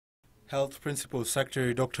Health Principal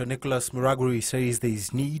Secretary Dr. Nicholas Muraguri says there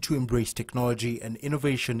is need to embrace technology and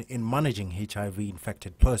innovation in managing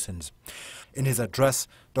HIV-infected persons. In his address,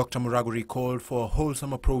 Dr. Muraguri called for a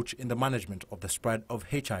wholesome approach in the management of the spread of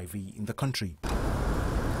HIV in the country.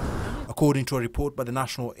 According to a report by the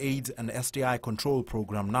National AIDS and STI Control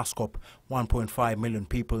Program, NASCOP, 1.5 million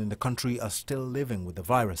people in the country are still living with the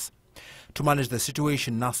virus. To manage the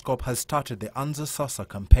situation, NASCOP has started the Anza Sasa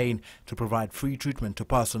campaign to provide free treatment to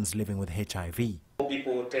persons living with HIV.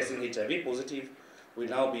 People testing HIV positive will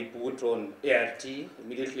now be put on ART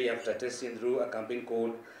immediately after testing through a campaign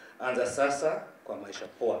called Anza Sasa kwa maisha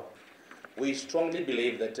poa. We strongly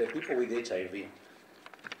believe that people with HIV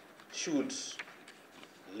should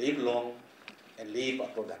live long and live a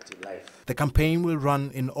productive life. The campaign will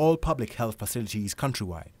run in all public health facilities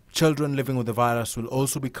countrywide. Children living with the virus will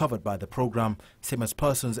also be covered by the program, same as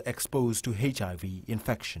persons exposed to HIV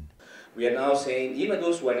infection. We are now saying even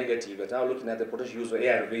those who are negative are now looking at the potential use of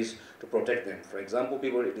ARVs to protect them. For example,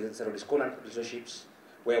 people in discordant relationships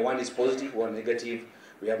where one is positive, one negative,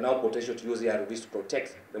 we have now potential to use ARVs to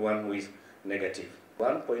protect the one who is negative.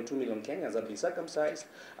 1.2 million Kenyans have been circumcised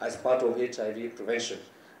as part of HIV prevention.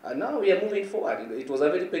 And now we are moving forward. It was a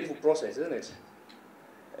very painful process, isn't it?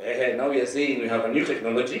 Now we are saying we have a new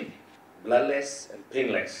technology, bloodless and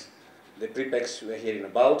painless. The prepex we are hearing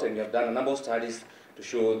about, and we have done a number of studies to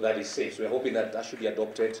show that it's safe. So we are hoping that that should be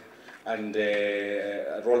adopted and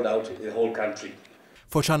rolled out in the whole country.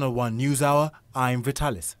 For Channel 1 News Hour, I'm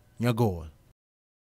Vitalis Nyagol.